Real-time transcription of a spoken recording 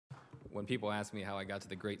When people ask me how I got to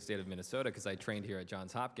the great state of Minnesota, because I trained here at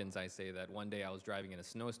Johns Hopkins, I say that one day I was driving in a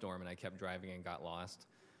snowstorm and I kept driving and got lost.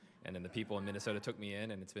 And then the people in Minnesota took me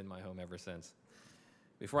in, and it's been my home ever since.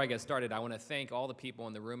 Before I get started, I want to thank all the people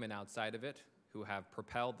in the room and outside of it who have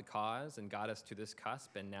propelled the cause and got us to this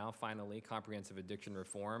cusp, and now finally comprehensive addiction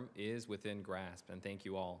reform is within grasp, and thank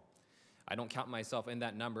you all. I don't count myself in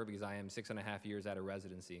that number because I am 6.5 years out of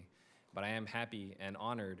residency, but I am happy and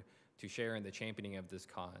honored to share in the championing of this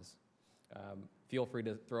cause. Feel free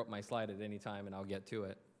to throw up my slide at any time and I'll get to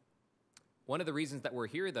it. One of the reasons that we're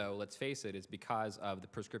here, though, let's face it, is because of the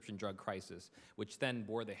prescription drug crisis, which then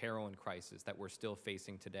bore the heroin crisis that we're still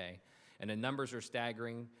facing today. And the numbers are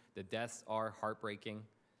staggering, the deaths are heartbreaking,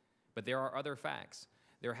 but there are other facts.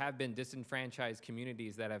 There have been disenfranchised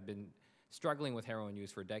communities that have been struggling with heroin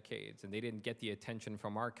use for decades, and they didn't get the attention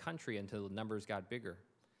from our country until the numbers got bigger.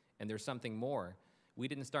 And there's something more. We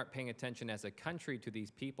didn't start paying attention as a country to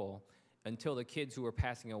these people until the kids who were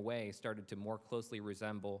passing away started to more closely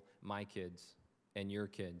resemble my kids and your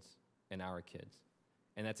kids and our kids.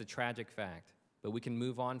 And that's a tragic fact, but we can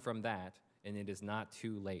move on from that, and it is not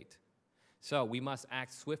too late. So we must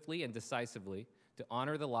act swiftly and decisively to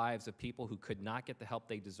honor the lives of people who could not get the help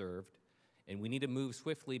they deserved, and we need to move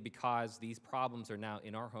swiftly because these problems are now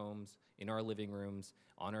in our homes, in our living rooms,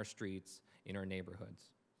 on our streets, in our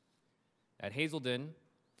neighborhoods. At Hazelden,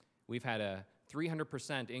 we've had a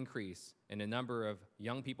 300% increase in the number of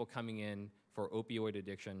young people coming in for opioid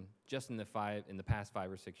addiction just in the past 5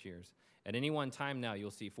 or 6 years. At any one time now,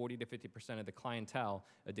 you'll see 40 to 50% of the clientele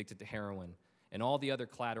addicted to heroin and all the other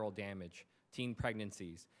collateral damage, teen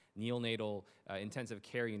pregnancies, neonatal intensive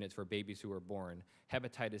care units for babies who are born,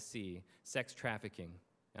 hepatitis C, sex trafficking,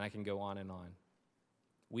 and I can go on and on.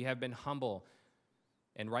 We have been humble,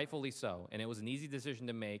 and rightfully so, and it was an easy decision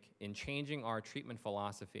to make in changing our treatment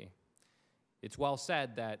philosophy. It's well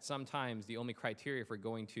said that sometimes the only criteria for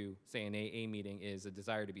going to, say, an AA meeting is a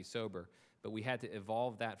desire to be sober, but we had to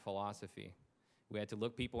evolve that philosophy. We had to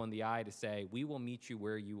look people in the eye to say, we will meet you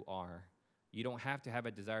where you are. You don't have to have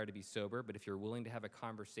a desire to be sober, but if you're willing to have a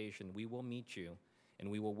conversation, we will meet you,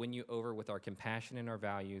 and we will win you over with our compassion and our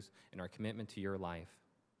values and our commitment to your life.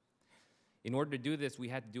 In order to do this, we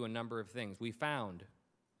had to do a number of things. We found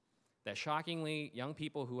that shockingly, young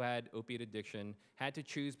people who had opiate addiction had to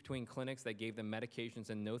choose between clinics that gave them medications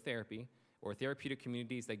and no therapy, or therapeutic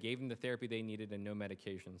communities that gave them the therapy they needed and no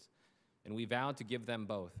medications. And we vowed to give them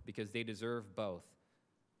both because they deserve both.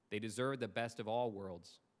 They deserve the best of all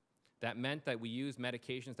worlds. That meant that we used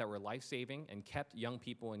medications that were life-saving and kept young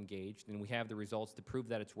people engaged, and we have the results to prove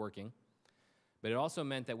that it's working. But it also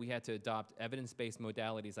meant that we had to adopt evidence-based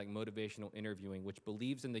modalities like motivational interviewing, which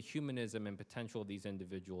believes in the humanism and potential of these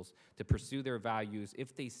individuals to pursue their values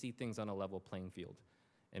if they see things on a level playing field.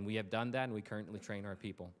 And we have done that, and we currently train our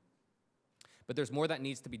people. But there's more that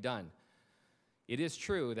needs to be done. It is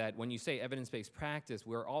true that when you say evidence-based practice,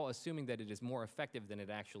 we're all assuming that it is more effective than it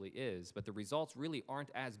actually is, but the results really aren't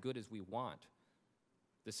as good as we want.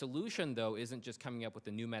 The solution, though, isn't just coming up with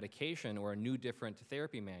a new medication or a new different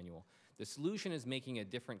therapy manual. The solution is making a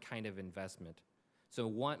different kind of investment. So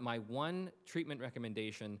my one treatment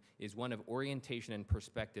recommendation is one of orientation and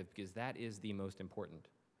perspective, because that is the most important.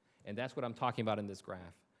 And that's what I'm talking about in this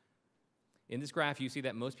graph. In this graph, you see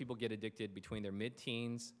that most people get addicted between their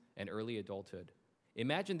mid-teens and early adulthood.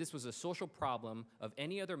 Imagine this was a social problem of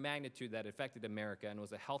any other magnitude that affected America and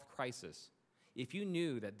was a health crisis. If you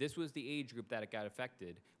knew that this was the age group that it got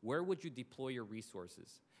affected, where would you deploy your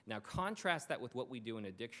resources? Now contrast that with what we do in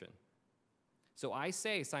addiction. So I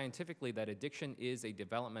say scientifically that addiction is a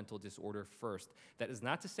developmental disorder first. That is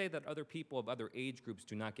not to say that other people of other age groups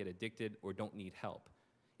do not get addicted or don't need help.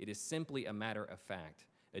 It is simply a matter of fact.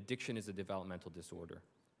 Addiction is a developmental disorder.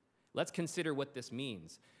 Let's consider what this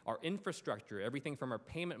means. Our infrastructure, everything from our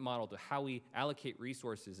payment model to how we allocate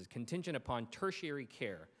resources, is contingent upon tertiary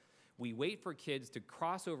care. We wait for kids to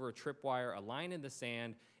cross over a tripwire, a line in the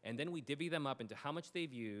sand, and then we divvy them up into how much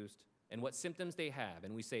they've used and what symptoms they have.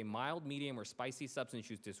 And we say mild, medium, or spicy substance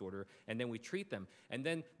use disorder, and then we treat them. And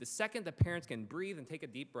then the second the parents can breathe and take a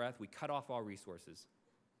deep breath, we cut off all resources.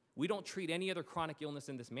 We don't treat any other chronic illness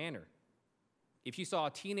in this manner. If you saw a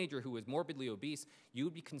teenager who was morbidly obese, you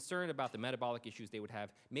would be concerned about the metabolic issues they would have,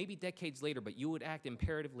 maybe decades later, but you would act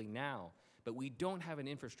imperatively now. But we don't have an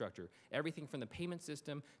infrastructure. Everything from the payment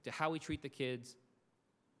system to how we treat the kids,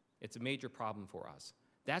 it's a major problem for us.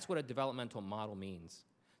 That's what a developmental model means.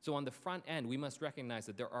 So on the front end, we must recognize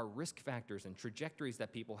that there are risk factors and trajectories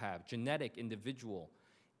that people have, genetic, individual,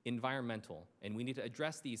 environmental, and we need to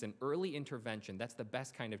address these in early intervention. That's the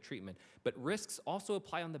best kind of treatment. But risks also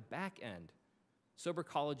apply on the back end. Sober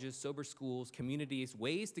colleges, sober schools, communities,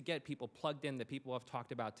 ways to get people plugged in that people have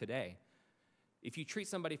talked about today. If you treat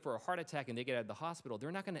somebody for a heart attack and they get out of the hospital,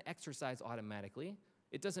 they're not going to exercise automatically.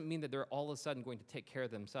 It doesn't mean that they're all of a sudden going to take care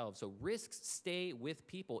of themselves. So risks stay with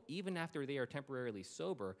people even after they are temporarily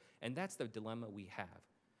sober, and that's the dilemma we have.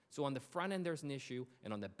 So on the front end, there's an issue,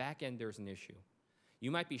 and on the back end, there's an issue.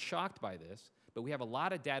 You might be shocked by this, but we have a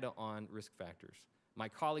lot of data on risk factors. My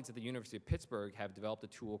colleagues at the University of Pittsburgh have developed a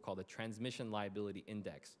tool called the Transmission Liability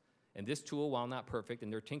Index. And this tool, while not perfect,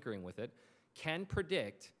 and they're tinkering with it, can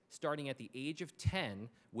predict, starting at the age of 10,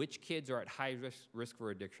 which kids are at high risk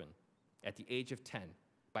for addiction at the age of 10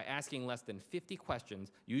 by asking less than 50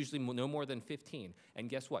 questions, usually no more than 15. And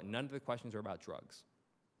guess what? None of the questions are about drugs.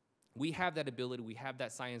 We have that ability, we have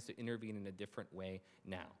that science to intervene in a different way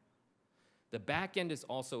now. The back end is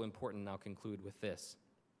also important, and I'll conclude with this.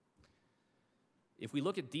 If we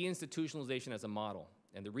look at deinstitutionalization as a model,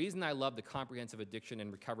 and the reason I love the Comprehensive Addiction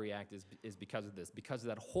and Recovery Act is because of this, because of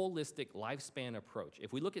that holistic lifespan approach.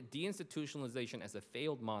 If we look at deinstitutionalization as a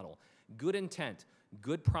failed model, good intent,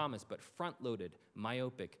 good promise, but front-loaded,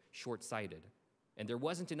 myopic, short-sighted, and there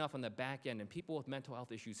wasn't enough on the back end, and people with mental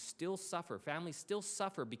health issues still suffer, families still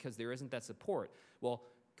suffer because there isn't that support. Well,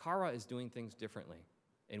 CARA is doing things differently,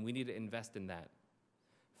 and we need to invest in that.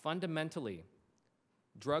 Fundamentally,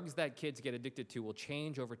 drugs that kids get addicted to will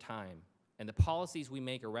change over time, and the policies we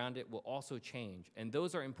make around it will also change, and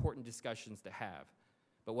those are important discussions to have.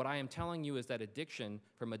 But what I am telling you is that addiction,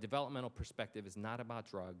 from a developmental perspective, is not about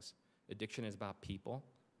drugs. Addiction is about people.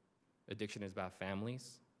 Addiction is about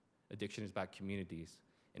families. Addiction is about communities.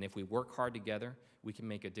 And if we work hard together, we can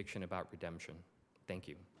make addiction about redemption. Thank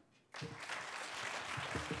you.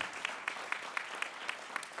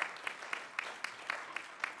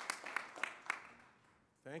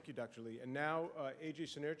 Thank you, Dr. Lee. And now, A.J.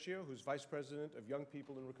 Sinercio, who's Vice President of Young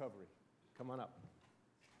People in Recovery. Come on up.